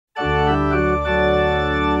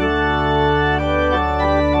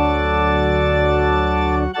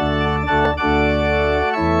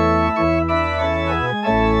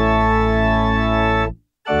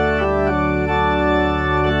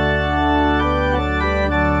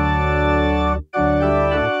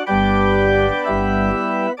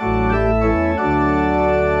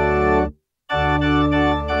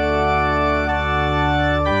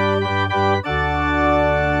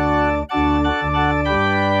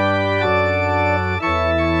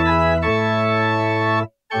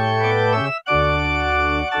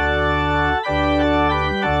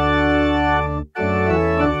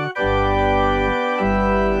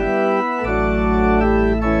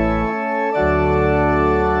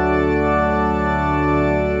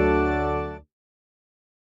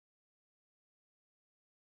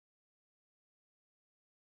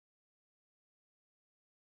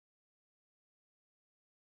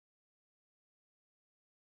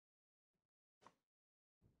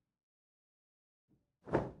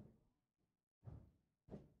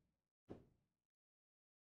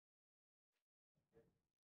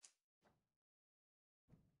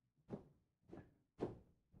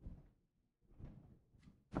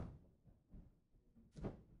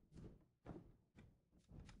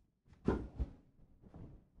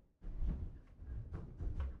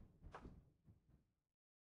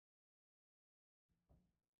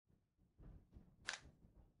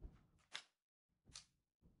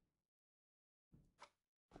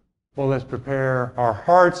Well, let's prepare our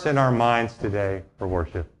hearts and our minds today for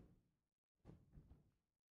worship.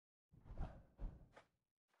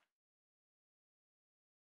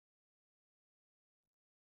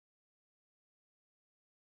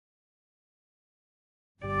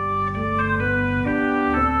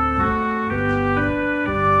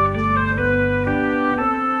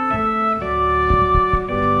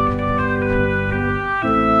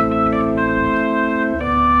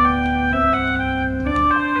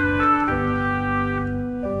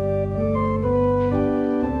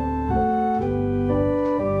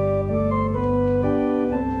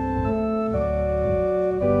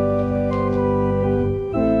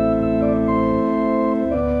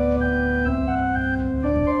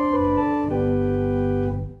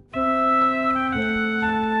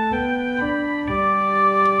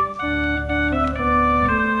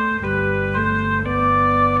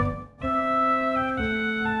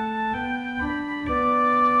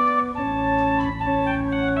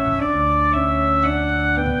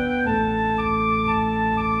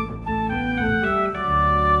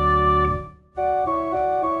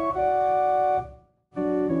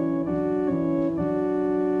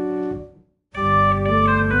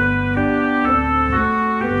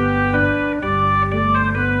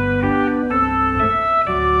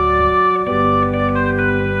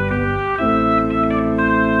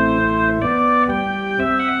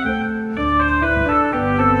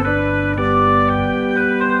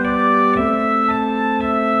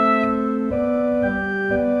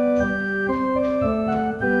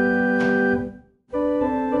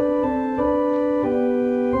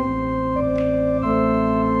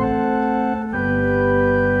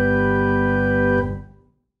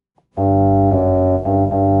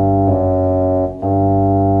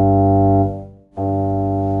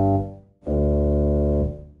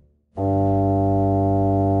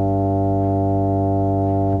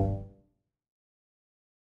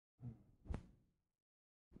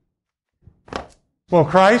 Well,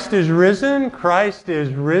 Christ is risen. Christ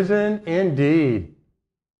is risen indeed.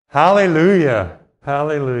 Hallelujah.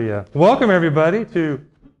 Hallelujah. Welcome, everybody, to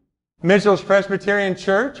Mitchell's Presbyterian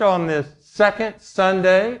Church on this second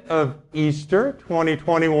Sunday of Easter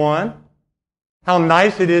 2021. How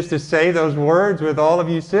nice it is to say those words with all of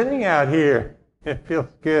you sitting out here. It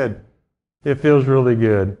feels good. It feels really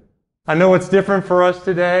good. I know it's different for us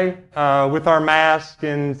today with our mask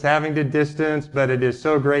and having to distance, but it is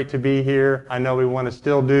so great to be here. I know we want to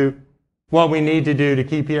still do what we need to do to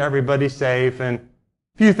keep everybody safe. And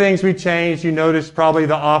a few things we changed. You noticed probably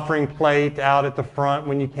the offering plate out at the front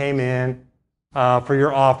when you came in for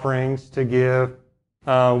your offerings to give.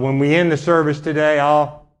 When we end the service today,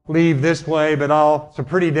 I'll leave this way, but it's a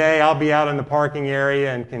pretty day. I'll be out in the parking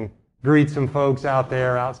area and can greet some folks out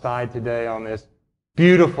there outside today on this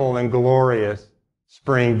beautiful and glorious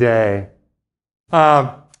spring day.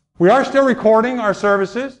 We are still recording our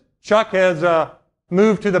services. Chuck has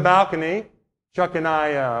moved to the balcony. Chuck and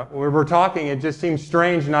I, we were talking, it just seems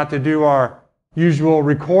strange not to do our usual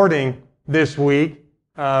recording this week.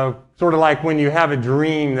 Sort of like when you have a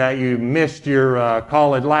dream that you missed your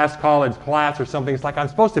last college class or something. It's like, I'm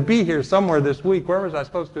supposed to be here somewhere this week. Where was I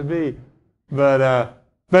supposed to be? But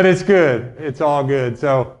it's good. It's all good.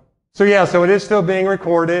 So it is still being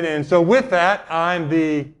recorded. And so with that, I'm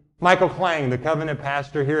the Michael Clang, the covenant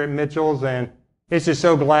pastor here at Mitchell's. And it's just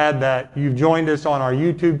so glad that you've joined us on our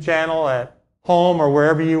YouTube channel at home or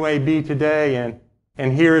wherever you may be today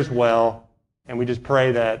and here as well. And we just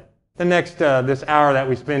pray that the next, this hour that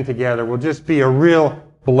we spend together will just be a real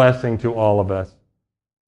blessing to all of us.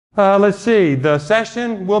 Let's see. The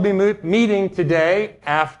session will be meeting today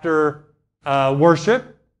after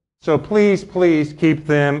worship. So please keep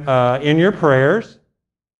them in your prayers.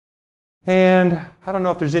 And I don't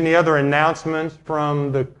know if there's any other announcements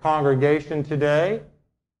from the congregation today,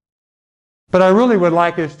 but I really would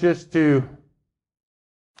like us just to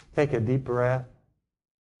take a deep breath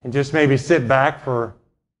and just maybe sit back for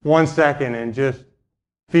 1 second and just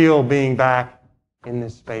feel being back in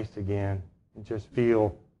this space again and just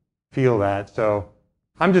feel that. So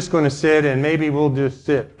I'm just going to sit and maybe we'll just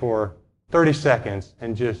sit for 30 seconds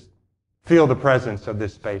and just feel the presence of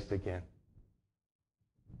this space again.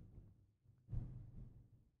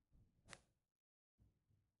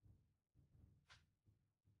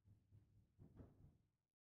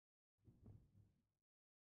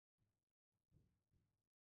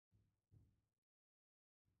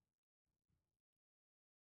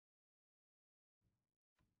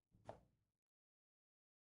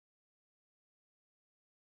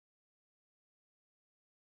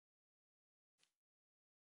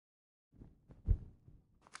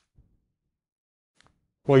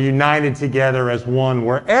 We're united together as one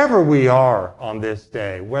wherever we are on this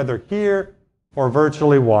day, whether here or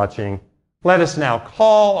virtually watching. Let us now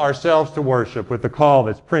call ourselves to worship with the call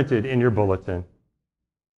that's printed in your bulletin.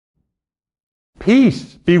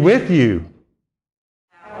 Peace be with you.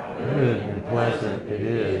 How good and pleasant it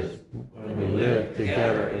is when we live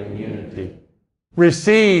together in unity.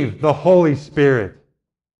 Receive the Holy Spirit.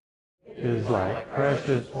 It is like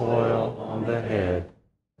precious oil on the head,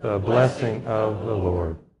 the blessing of the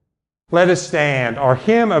Lord. Let us stand. Our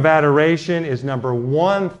hymn of adoration is number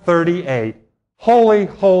 138. Holy,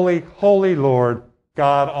 holy, holy Lord,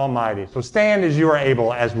 God Almighty. So stand as you are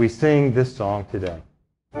able as we sing this song today.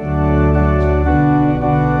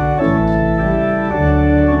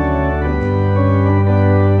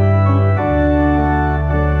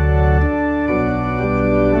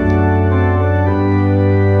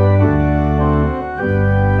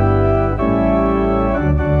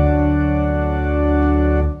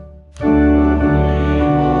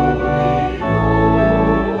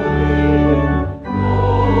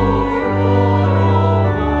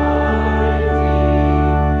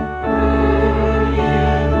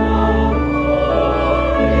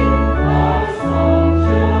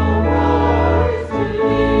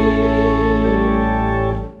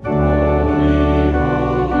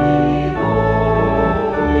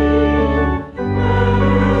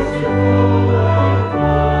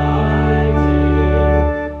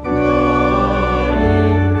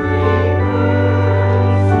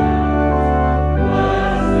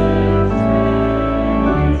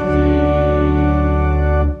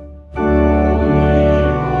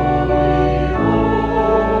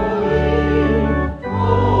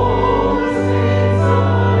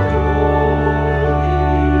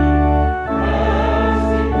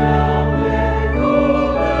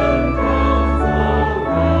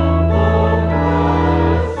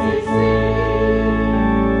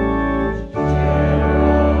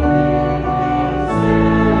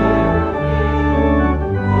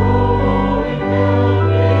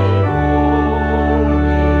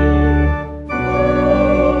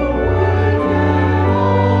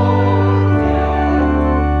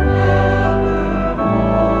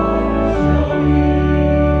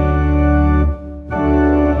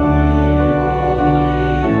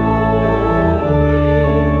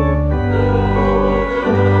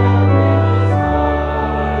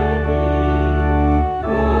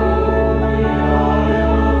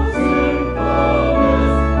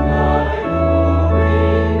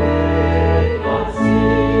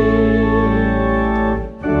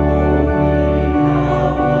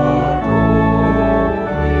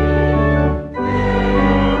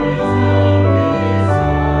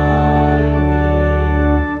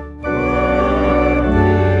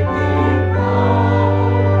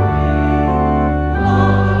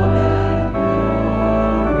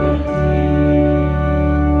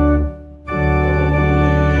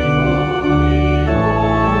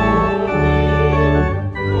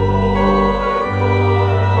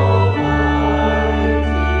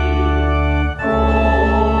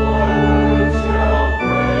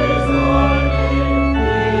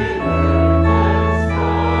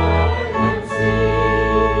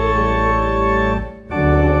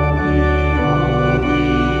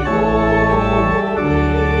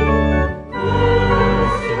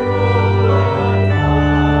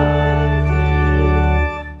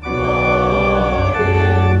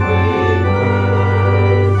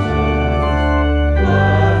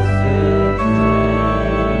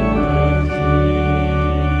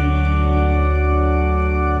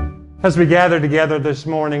 As we gather together this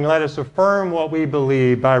morning, let us affirm what we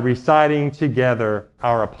believe by reciting together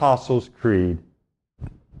our Apostles' Creed.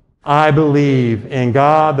 I believe in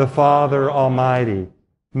God the Father Almighty,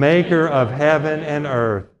 maker of heaven and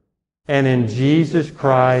earth, and in Jesus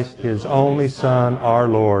Christ, his only Son, our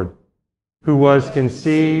Lord, who was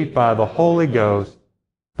conceived by the Holy Ghost,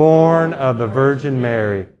 born of the Virgin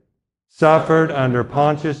Mary, suffered under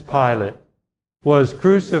Pontius Pilate, was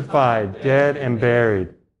crucified, dead, and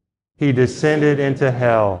buried. He descended into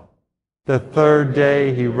hell. The third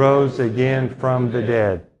day he rose again from the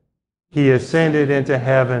dead. He ascended into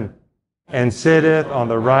heaven and sitteth on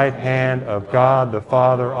the right hand of God the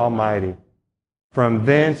Father Almighty. From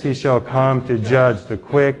thence he shall come to judge the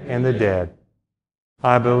quick and the dead.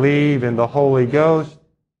 I believe in the Holy Ghost,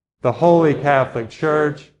 the Holy Catholic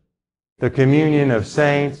Church, the communion of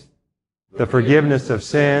saints, the forgiveness of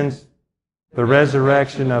sins, the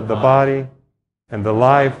resurrection of the body, and the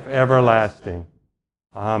life everlasting.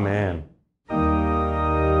 Amen.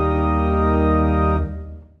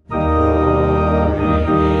 Glory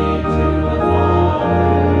to the Father,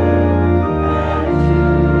 and to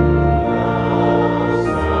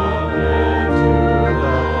the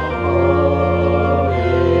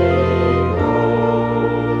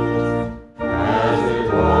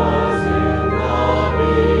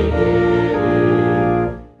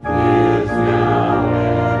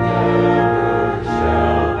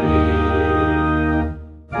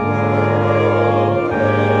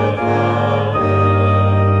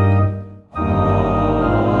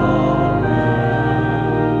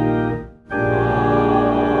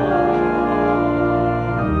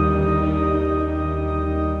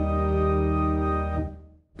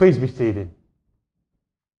Please be seated.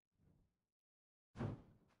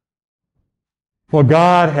 Well,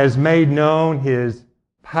 God has made known His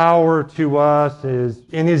power to us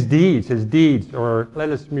in His deeds, or let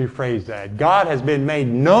us rephrase that. God has been made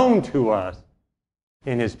known to us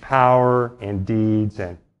in His power and deeds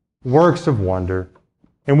and works of wonder,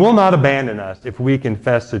 and will not abandon us if we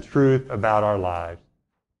confess the truth about our lives.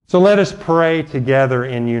 So let us pray together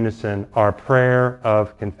in unison our prayer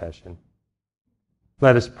of confession.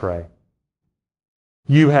 Let us pray.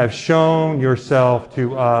 You have shown yourself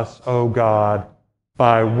to us, O God,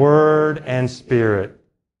 by word and spirit,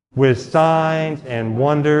 with signs and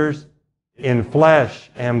wonders in flesh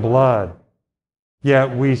and blood.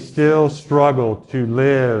 Yet we still struggle to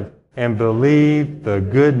live and believe the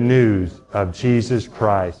good news of Jesus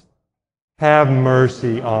Christ. Have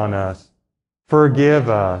mercy on us. Forgive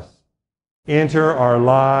us. Enter our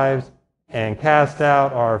lives and cast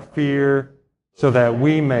out our fear so that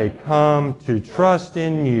we may come to trust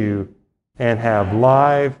in you and have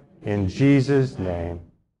life in Jesus' name.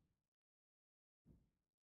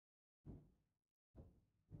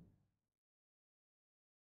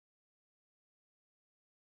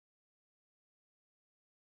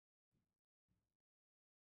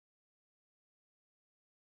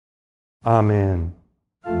 Amen.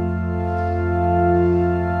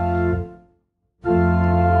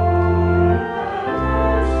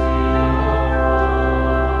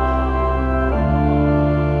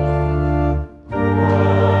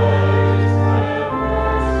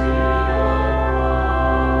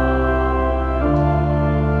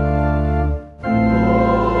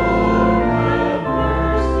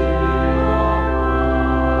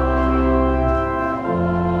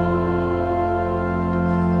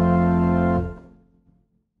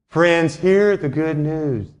 Friends, hear the good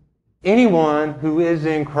news. Anyone who is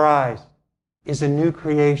in Christ is a new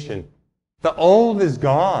creation. The old is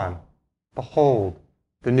gone. Behold,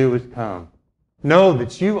 the new has come. Know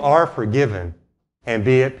that you are forgiven and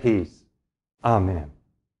be at peace. Amen.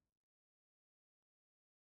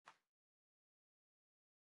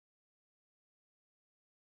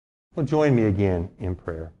 Well, join me again in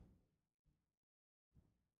prayer.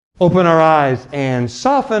 Open our eyes and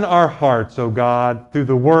soften our hearts, O God, through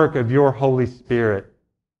the work of your Holy Spirit,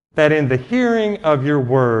 that in the hearing of your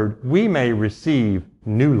word we may receive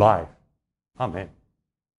new life. Amen.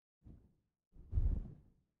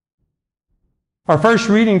 Our first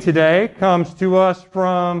reading today comes to us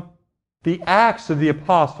from the Acts of the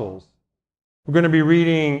Apostles. We're going to be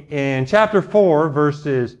reading in chapter 4,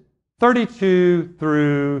 verses 32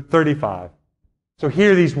 through 35. So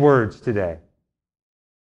hear these words today.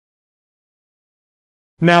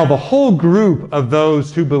 Now the whole group of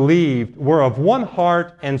those who believed were of one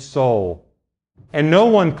heart and soul, and no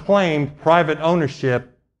one claimed private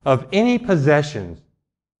ownership of any possessions,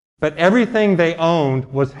 but everything they owned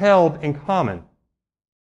was held in common.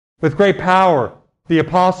 With great power, the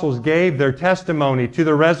apostles gave their testimony to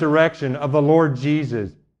the resurrection of the Lord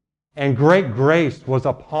Jesus, and great grace was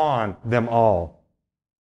upon them all.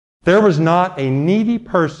 There was not a needy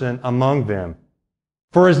person among them.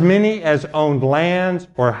 For as many as owned lands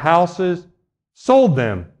or houses sold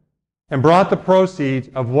them and brought the proceeds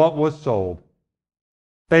of what was sold.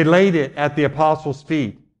 They laid it at the apostles'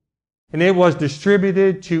 feet, and it was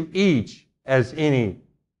distributed to each as any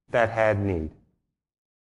that had need.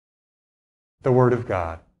 The Word of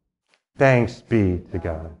God. Thanks be to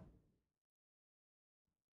God.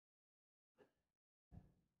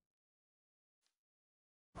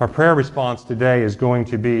 Our prayer response today is going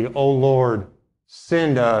to be, O Lord,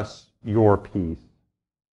 send us your peace.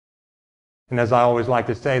 And as I always like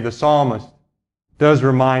to say, the psalmist does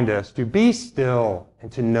remind us to be still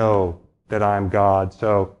and to know that I'm God.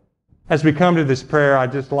 So as we come to this prayer, I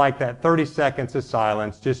just like that 30 seconds of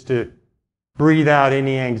silence just to breathe out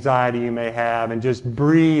any anxiety you may have and just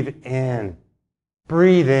breathe in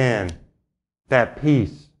that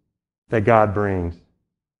peace that God brings.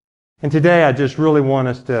 And today I just really want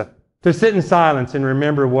us to sit in silence and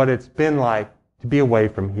remember what it's been like to be away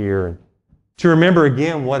from here, and to remember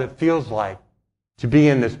again what it feels like to be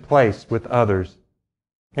in this place with others,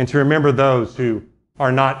 and to remember those who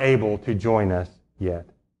are not able to join us yet.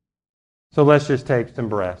 So let's just take some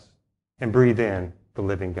breaths and breathe in the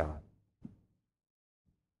living God.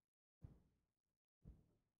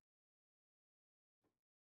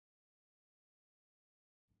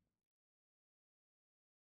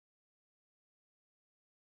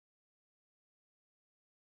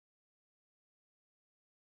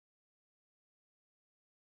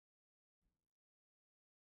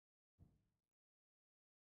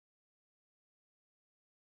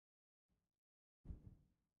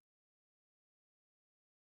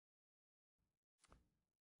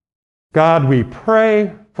 God, we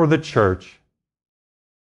pray for the church.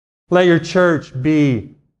 Let your church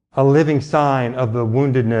be a living sign of the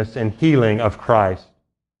woundedness and healing of Christ,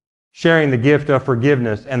 sharing the gift of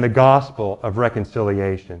forgiveness and the gospel of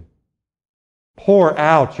reconciliation. Pour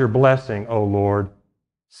out your blessing, O Lord.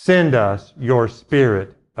 Send us your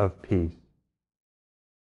spirit of peace.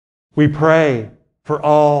 We pray for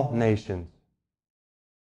all nations.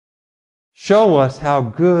 Show us how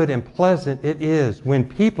good and pleasant it is when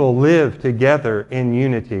people live together in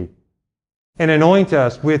unity, and anoint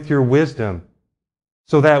us with your wisdom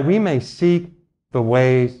so that we may seek the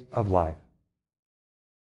ways of life.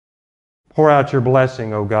 Pour out your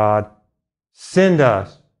blessing, O God. Send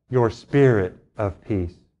us your spirit of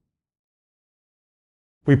peace.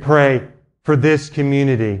 We pray for this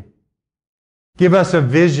community. Give us a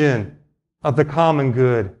vision of the common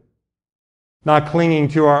good, not clinging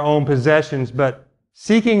to our own possessions, but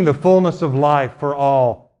seeking the fullness of life for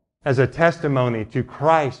all as a testimony to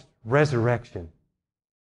Christ's resurrection.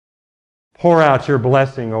 Pour out your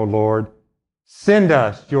blessing, O Lord. Send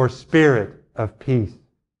us your spirit of peace.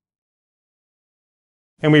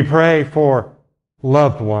 And we pray for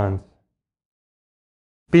loved ones.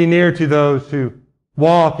 Be near to those who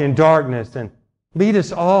walk in darkness and lead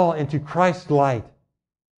us all into Christ's light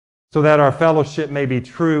so that our fellowship may be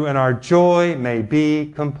true and our joy may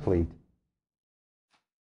be complete.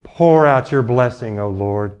 Pour out your blessing, O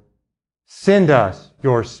Lord. Send us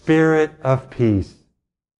your spirit of peace.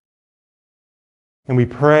 And we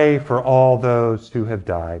pray for all those who have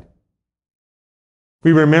died.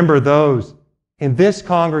 We remember those in this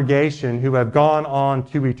congregation who have gone on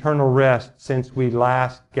to eternal rest since we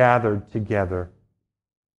last gathered together.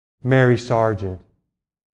 Mary Sargent,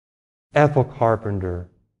 Ethel Carpenter,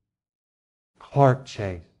 Clark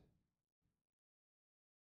Chase.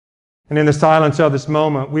 And in the silence of this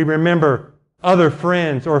moment, we remember other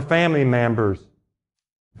friends or family members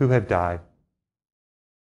who have died.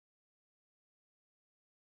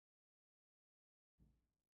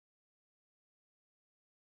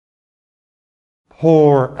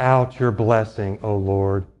 Pour out your blessing, O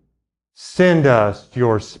Lord. Send us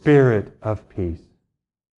your spirit of peace.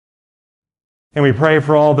 And we pray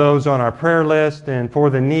for all those on our prayer list and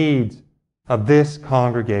for the needs of this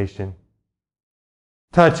congregation.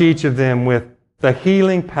 Touch each of them with the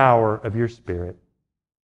healing power of your Spirit.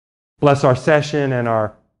 Bless our session and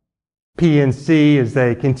our PNC as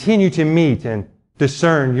they continue to meet and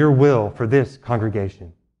discern your will for this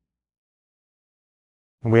congregation.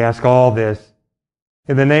 And we ask all this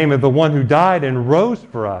in the name of the one who died and rose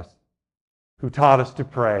for us, who taught us to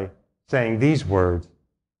pray, saying these words,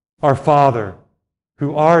 Our Father,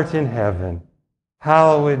 who art in heaven,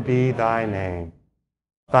 hallowed be thy name.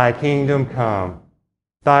 Thy kingdom come,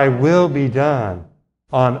 thy will be done,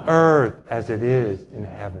 on earth as it is in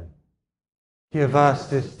heaven. Give us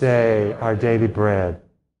this day our daily bread,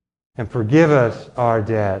 and forgive us our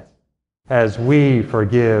debts, as we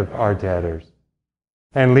forgive our debtors.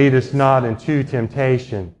 And lead us not into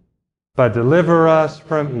temptation, but deliver us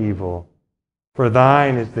from evil. For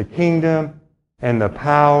thine is the kingdom, and the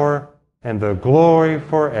power, and the glory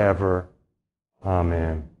forever.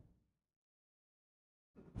 Amen.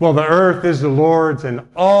 Well, the earth is the Lord's and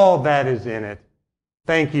all that is in it.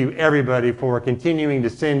 Thank you, everybody, for continuing to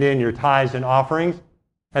send in your tithes and offerings.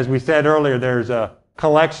 As we said earlier, there's a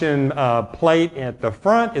collection plate at the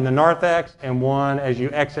front in the narthex and one as you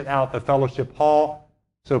exit out the fellowship hall.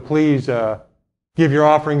 So please give your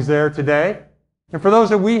offerings there today. And for those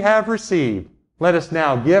that we have received, let us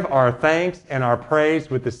now give our thanks and our praise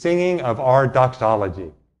with the singing of our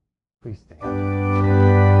doxology. Please stand.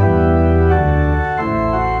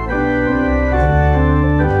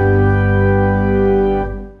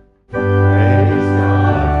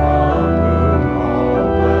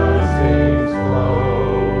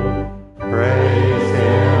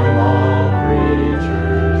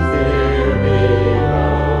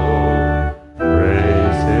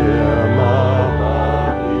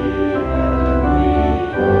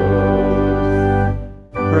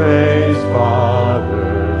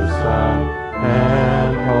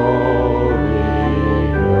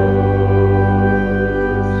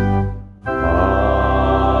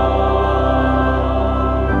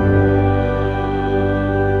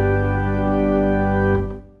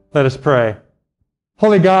 Let us pray.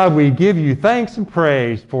 Holy God, we give you thanks and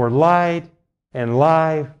praise for light and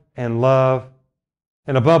life and love,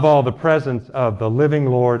 and above all, the presence of the living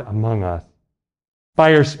Lord among us. By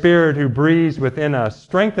your Spirit who breathes within us,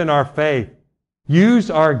 strengthen our faith,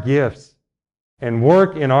 use our gifts, and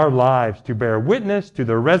work in our lives to bear witness to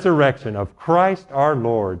the resurrection of Christ our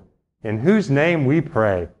Lord, in whose name we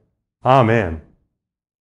pray. Amen.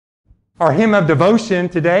 Our hymn of devotion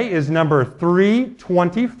today is number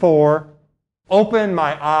 324, Open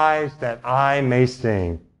My Eyes That I May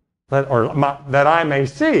Sing. That I may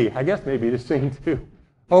see. I guess maybe to sing too.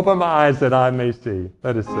 Open my eyes that I may see.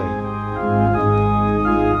 Let us sing.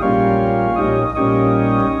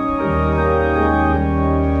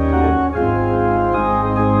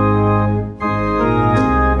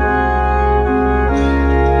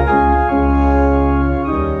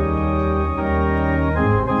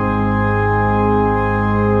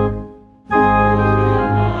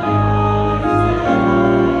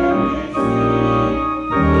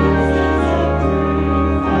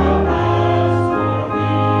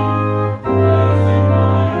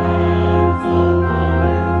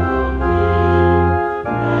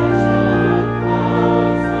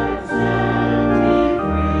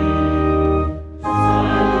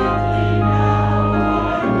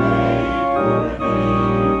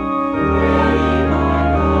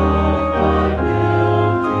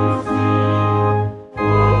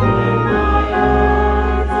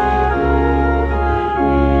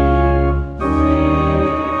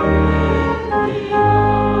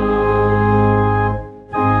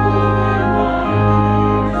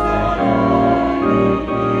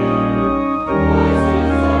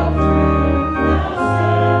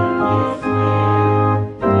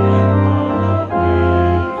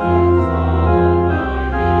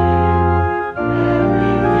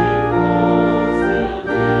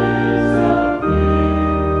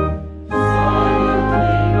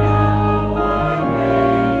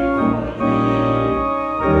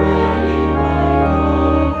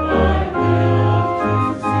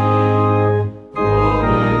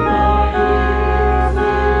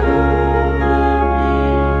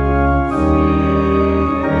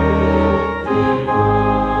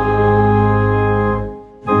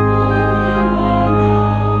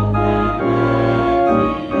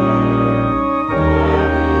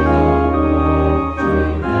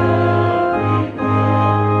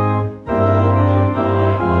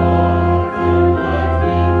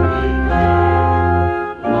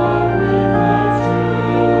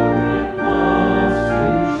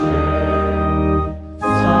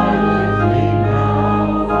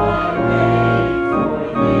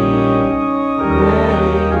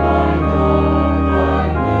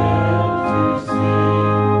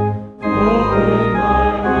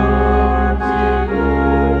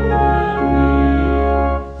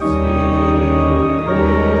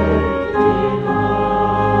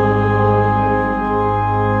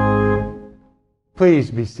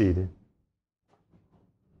 Please be seated.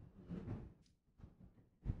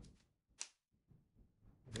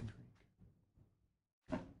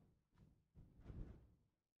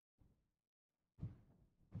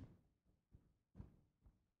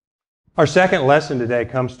 Our second lesson today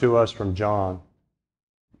comes to us from John.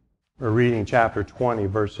 We're reading chapter 20,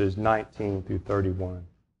 verses 19 through 31.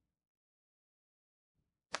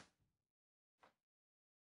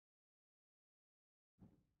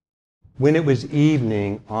 When it was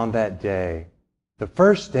evening on that day, the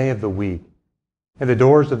first day of the week, and the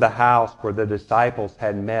doors of the house where the disciples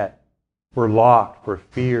had met were locked for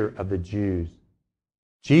fear of the Jews,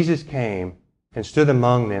 Jesus came and stood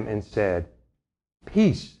among them and said,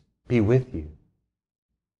 "Peace be with you."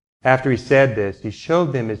 After he said this, he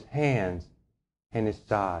showed them his hands and his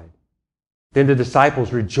side. Then the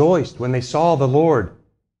disciples rejoiced when they saw the Lord.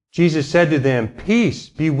 Jesus said to them, "Peace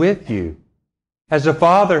be with you. As the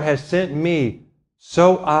Father has sent me,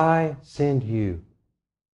 so I send you."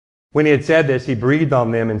 When he had said this, he breathed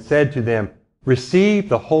on them and said to them, "Receive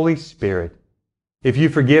the Holy Spirit. If you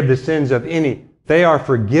forgive the sins of any, they are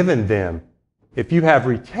forgiven them. If you have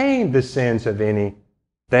retained the sins of any,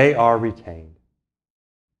 they are retained."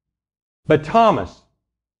 But Thomas,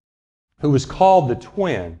 who was called the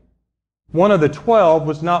twin, one of the 12,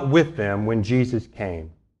 was not with them when Jesus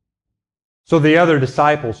came. So the other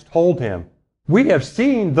disciples told him, "We have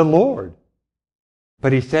seen the Lord."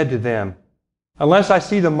 But he said to them, "Unless I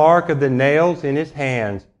see the mark of the nails in his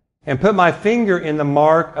hands, and put my finger in the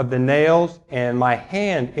mark of the nails and my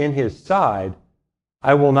hand in his side,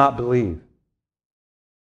 I will not believe."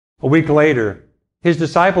 A week later, his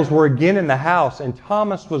disciples were again in the house, and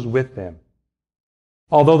Thomas was with them.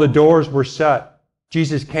 Although the doors were shut,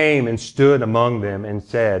 Jesus came and stood among them and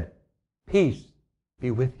said, "Peace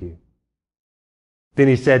be with you." Then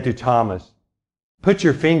he said to Thomas, "Put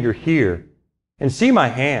your finger here and see my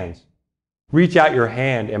hands. Reach out your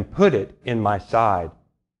hand and put it in my side.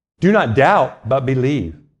 Do not doubt, but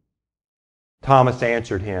believe." Thomas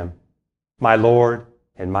answered him, "My Lord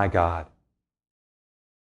and my God."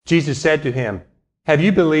 Jesus said to him, "Have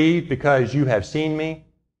you believed because you have seen me?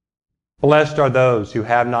 Blessed are those who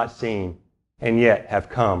have not seen and yet have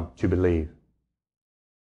come to believe.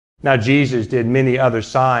 Now Jesus did many other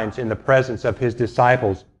signs in the presence of his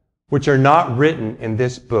disciples, which are not written in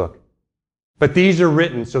this book. But these are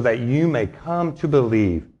written so that you may come to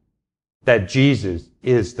believe that Jesus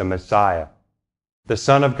is the Messiah, the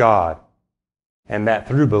Son of God, and that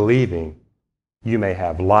through believing you may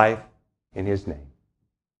have life in his name.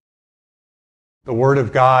 The Word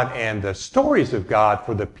of God and the stories of God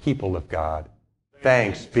for the people of God.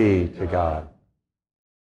 Thanks be to God.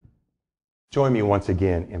 Join me once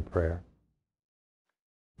again in prayer.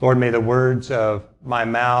 Lord, may the words of my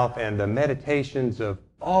mouth and the meditations of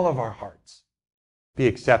all of our hearts be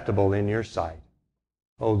acceptable in your sight.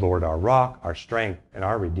 O Lord, our rock, our strength, and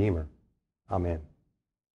our Redeemer. Amen.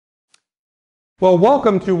 Well,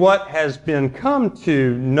 welcome to what has been come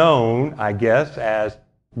to known, I guess, as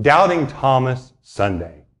Doubting Thomas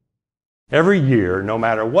Sunday. Every year, no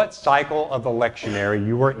matter what cycle of the lectionary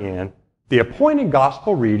you are in, the appointed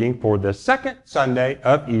gospel reading for the second Sunday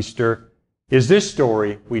of Easter is this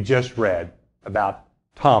story we just read about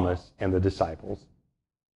Thomas and the disciples.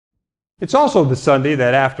 It's also the Sunday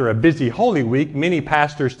that after a busy Holy Week, many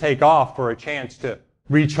pastors take off for a chance to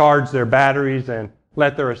recharge their batteries and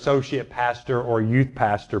let their associate pastor or youth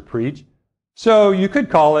pastor preach. So you could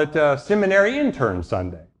call it Seminary Intern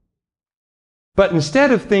Sunday. But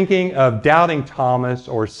instead of thinking of Doubting Thomas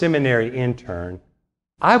or Seminary Intern,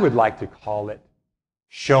 I would like to call it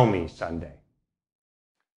Show Me Sunday.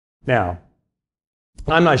 Now,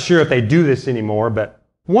 I'm not sure if they do this anymore, but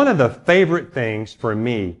one of the favorite things for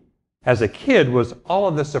me as a kid was all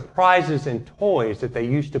of the surprises and toys that they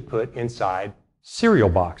used to put inside cereal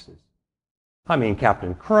boxes. I mean,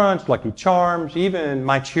 Captain Crunch, Lucky Charms, even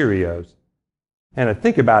my Cheerios. And to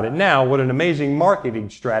think about it now, what an amazing marketing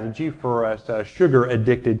strategy for us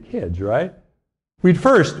sugar-addicted kids, right?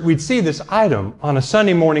 We'd see this item on a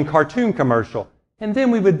Sunday morning cartoon commercial, and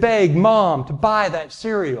then we would beg Mom to buy that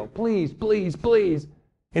cereal. Please, please, please.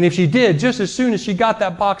 And if she did, just as soon as she got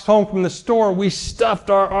that box home from the store, we stuffed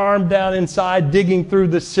our arm down inside, digging through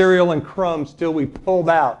the cereal and crumbs till we pulled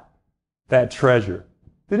out that treasure.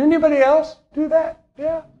 Did anybody else do that?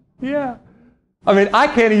 Yeah. I mean, I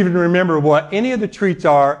can't even remember what any of the treats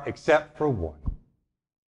are except for one.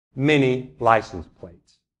 Mini license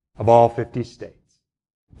plates of all 50 states.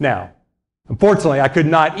 Now, unfortunately, I could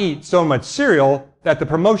not eat so much cereal that the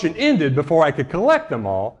promotion ended before I could collect them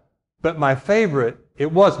all, but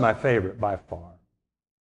it was my favorite by far.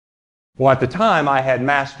 Well, at the time, I had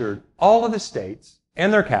mastered all of the states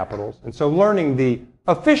and their capitals, and so learning the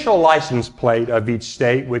official license plate of each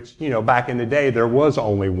state, which, back in the day, there was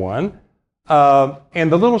only one,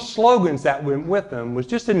 and the little slogans that went with them was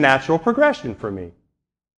just a natural progression for me.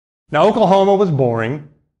 Now, Oklahoma was boring.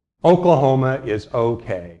 Oklahoma is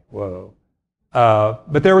okay. Whoa.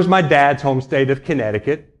 But there was my dad's home state of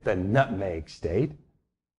Connecticut, the Nutmeg State.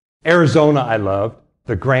 Arizona I loved,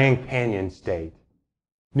 the Grand Canyon State.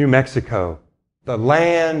 New Mexico, the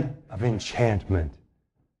land of enchantment.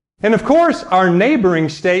 And of course, our neighboring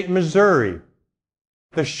state, Missouri,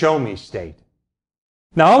 the Show Me State.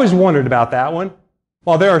 Now, I always wondered about that one.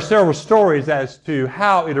 While there are several stories as to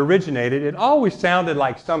how it originated, it always sounded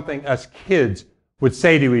like something us kids would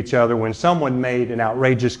say to each other when someone made an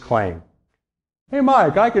outrageous claim. Hey,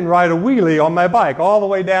 Mike, I can ride a wheelie on my bike all the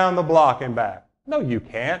way down the block and back. No, you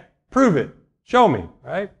can't. Prove it. Show me,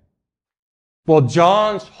 right? Well,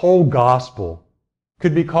 John's whole gospel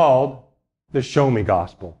could be called the Show Me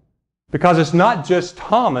Gospel, because it's not just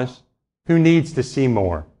Thomas who needs to see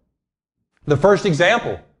more. The first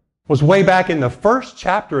example was way back in the first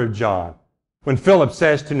chapter of John, when Philip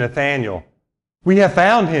says to Nathanael, "We have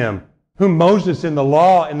found him whom Moses in the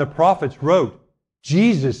law and the prophets wrote,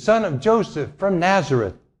 Jesus, son of Joseph from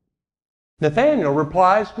Nazareth." Nathanael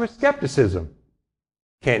replies with skepticism,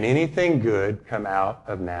 "Can anything good come out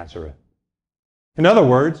of Nazareth?" In other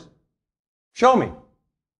words, show me.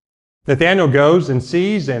 Nathanael goes and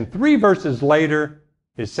sees, and 3 verses later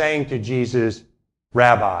is saying to Jesus,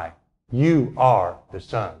 "Rabbi, you are the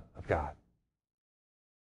Son of God."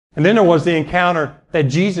 And then there was the encounter that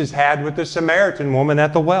Jesus had with the Samaritan woman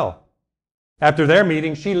at the well. After their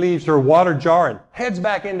meeting, she leaves her water jar and heads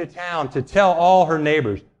back into town to tell all her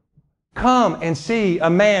neighbors, "Come and see a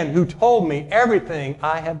man who told me everything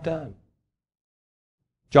I have done."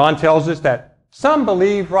 John tells us that some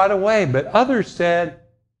believed right away, but others said,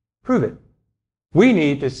 "Prove it. We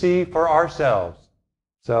need to see for ourselves.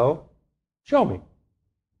 So, show me."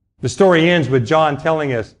 The story ends with John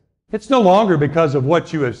telling us, it's no longer because of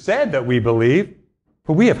what you have said that we believe,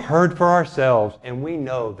 but we have heard for ourselves, and we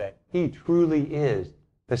know that he truly is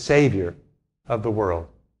the Savior of the world.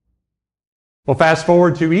 Well, fast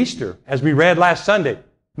forward to Easter. As we read last Sunday,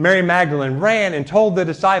 Mary Magdalene ran and told the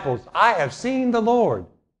disciples, "I have seen the Lord."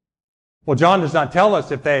 Well, John does not tell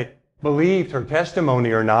us if they believed her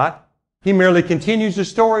testimony or not. He merely continues the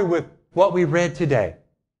story with what we read today,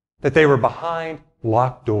 that they were behind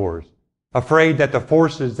locked doors, afraid that the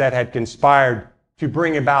forces that had conspired to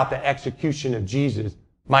bring about the execution of Jesus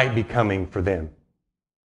might be coming for them.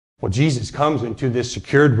 Well, Jesus comes into this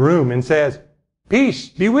secured room and says, "Peace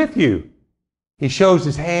be with you." He shows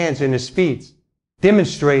his hands and his feet,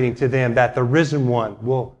 demonstrating to them that the risen one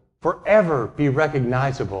will forever be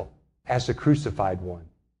recognizable as the crucified one.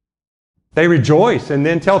 They rejoice and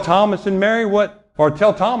then tell Thomas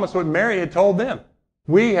what Mary had told them.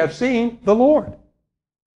 "We have seen the Lord."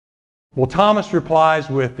 Well, Thomas replies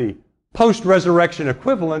with the post-resurrection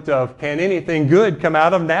equivalent of, "Can anything good come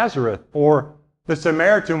out of Nazareth?" Or the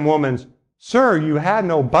Samaritan woman's, "Sir, you had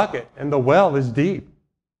no bucket and the well is deep.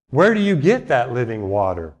 Where do you get that living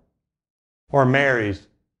water?" Or Mary's,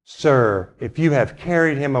 "Sir, if you have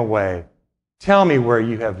carried him away, tell me where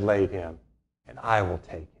you have laid him, and I will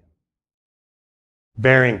take him."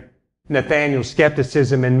 Bearing Nathanael's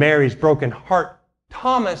skepticism and Mary's broken heart,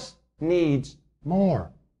 Thomas needs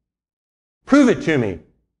more. "Prove it to me.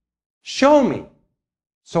 Show me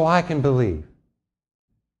so I can believe."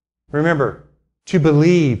 Remember, to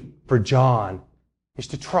believe for John is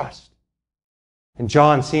to trust. And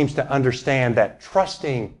John seems to understand that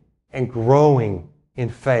trusting and growing in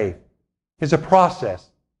faith is a process,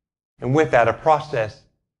 and with that, a process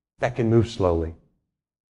that can move slowly.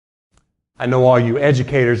 I know all you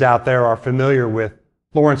educators out there are familiar with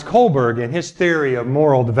Lawrence Kohlberg and his theory of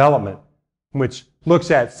moral development, which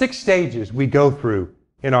looks at 6 stages we go through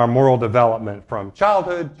in our moral development from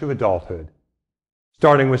childhood to adulthood.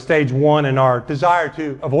 Starting with stage 1 in our desire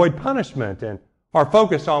to avoid punishment and our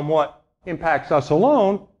focus on what impacts us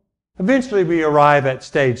alone, eventually we arrive at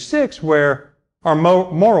stage 6 where our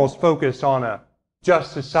morals focus on a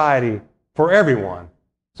just society for everyone,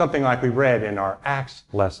 something like we read in our Acts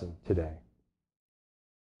lesson today.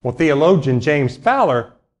 Well, theologian James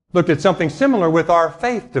Fowler looked at something similar with our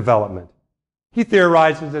faith development. He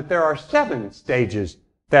theorizes that there are 7 stages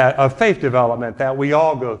of faith development that we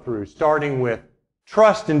all go through, starting with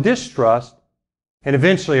trust and distrust, and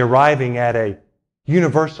eventually arriving at a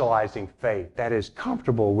universalizing faith that is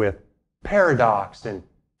comfortable with paradox and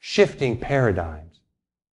shifting paradigms.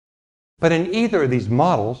 But in either of these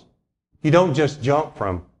models, you don't just jump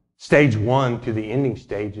from stage 1 to the ending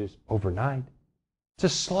stages overnight. It's a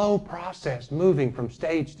slow process moving from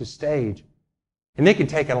stage to stage, and it can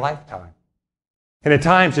take a lifetime. And at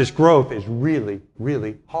times this growth is really,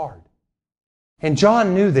 really hard. And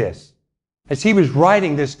John knew this. As he was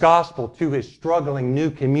writing this gospel to his struggling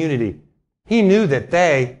new community, he knew that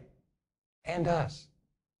they, and us,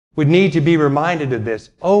 would need to be reminded of this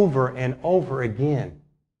over and over again.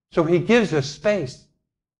 So he gives us space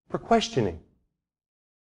for questioning.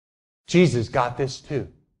 Jesus got this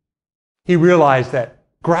too. He realized that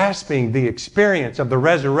grasping the experience of the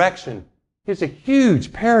resurrection is a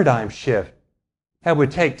huge paradigm shift that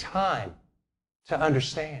would take time to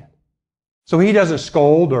understand. So he doesn't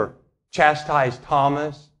scold or chastise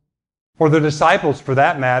Thomas, or the disciples for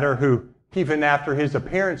that matter, who, even after his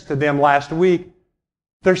appearance to them last week,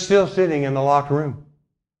 they're still sitting in the locked room.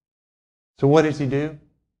 So what does he do?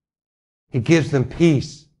 He gives them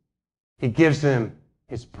peace. He gives them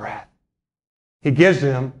his breath. He gives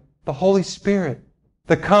them the Holy Spirit,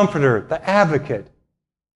 the Comforter, the Advocate.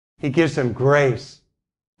 He gives them grace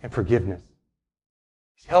and forgiveness.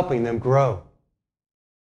 He's helping them grow.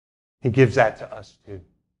 He gives that to us too.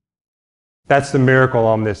 That's the miracle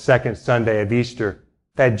on this second Sunday of Easter,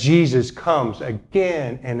 that Jesus comes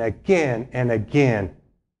again and again and again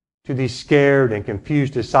to these scared and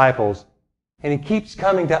confused disciples, and he keeps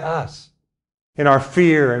coming to us in our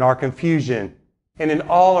fear and our confusion and in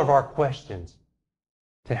all of our questions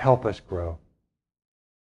to help us grow.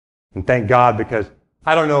 And thank God, because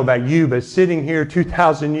I don't know about you, but sitting here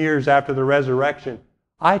 2,000 years after the resurrection,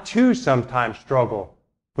 I too sometimes struggle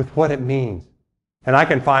with what it means. And I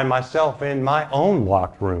can find myself in my own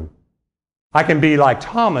locked room. I can be like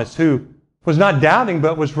Thomas, who was not doubting,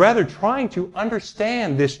 but was rather trying to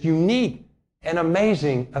understand this unique and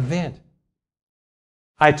amazing event.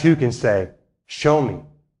 I too can say, show me,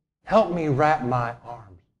 help me wrap my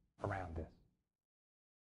arms around this.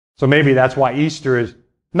 So maybe that's why Easter is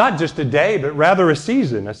not just a day, but rather a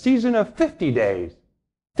season of 50 days.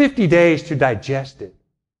 50 days to digest it,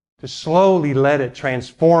 to slowly let it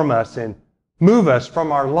transform us and move us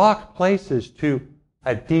from our locked places to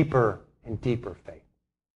a deeper and deeper faith.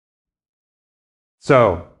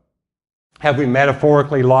 So, Have we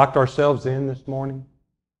metaphorically locked ourselves in this morning?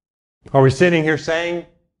 Are we sitting here saying,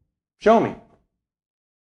 show me?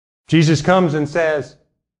 Jesus comes and says,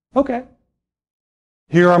 okay,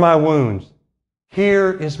 here are my wounds.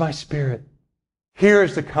 Here is my Spirit. Here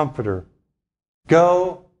is the Comforter.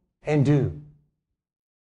 Go and do.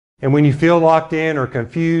 And when you feel locked in or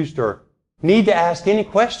confused or need to ask any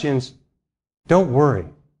questions, don't worry.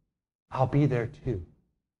 I'll be there too.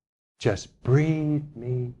 Just breathe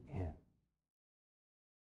me in.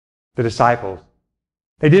 The disciples,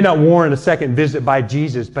 they did not warrant a second visit by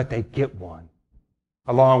Jesus, but they get one,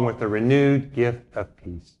 along with the renewed gift of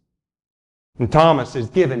peace. And Thomas is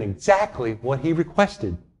given exactly what he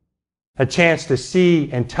requested, a chance to see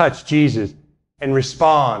and touch Jesus and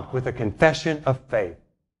respond with a confession of faith,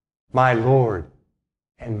 my Lord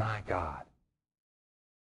and my God.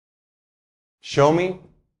 Show me?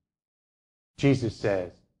 Jesus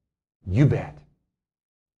says, you bet.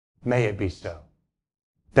 May it be so.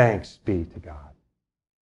 Thanks be to God.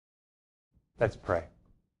 Let's pray.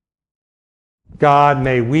 God,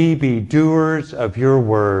 may we be doers of your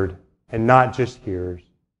word and not just hearers.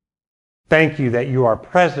 Thank you that you are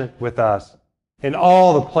present with us in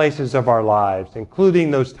all the places of our lives,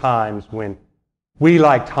 including those times when we,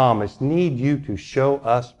 like Thomas, need you to show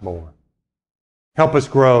us more. Help us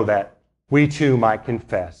grow that we too might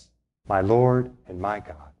confess, my Lord and my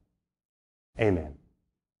God. Amen.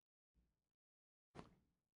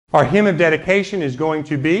 Our hymn of dedication is going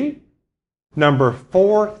to be number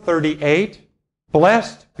 438,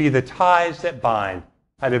 Blessed Be the Ties That Bind.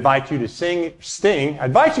 I'd invite you to sing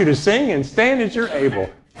and stand as you're able.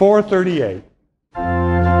 438.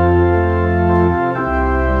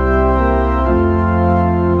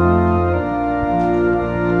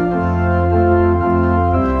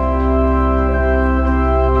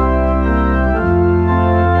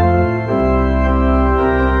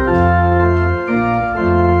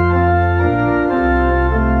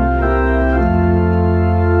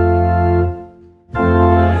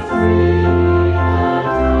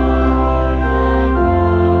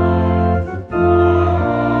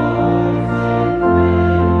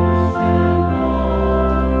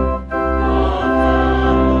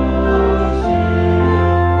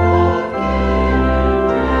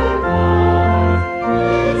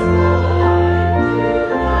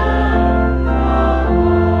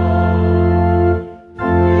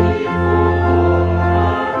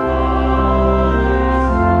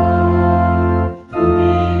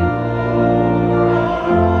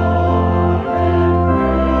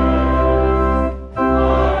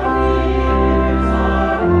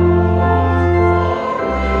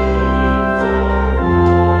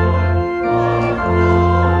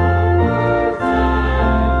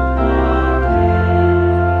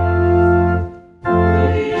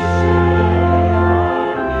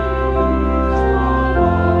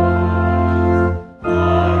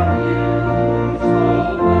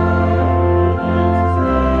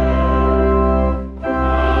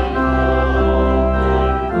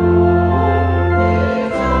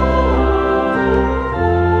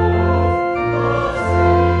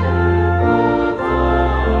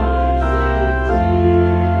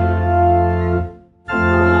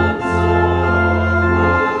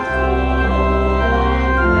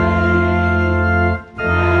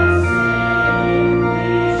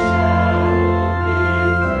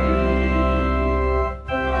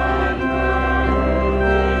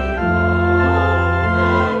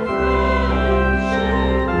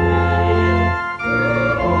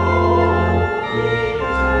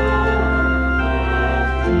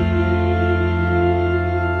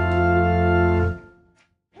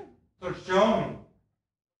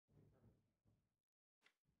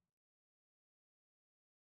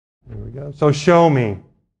 So show me.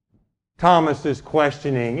 Thomas is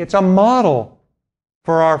questioning. It's a model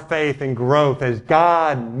for our faith and growth as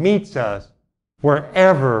God meets us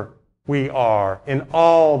wherever we are in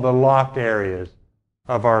all the locked areas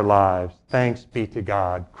of our lives. Thanks be to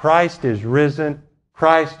God. Christ is risen.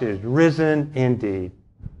 Christ is risen indeed.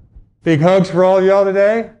 Big hugs for all of y'all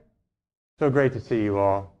today. So great to see you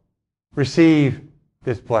all. Receive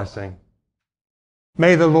this blessing.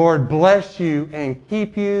 May the Lord bless you and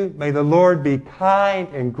keep you. May the Lord be kind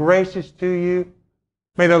and gracious to you.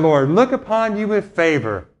 May the Lord look upon you with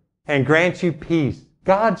favor and grant you peace.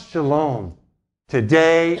 God's shalom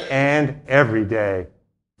today and every day.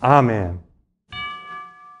 Amen.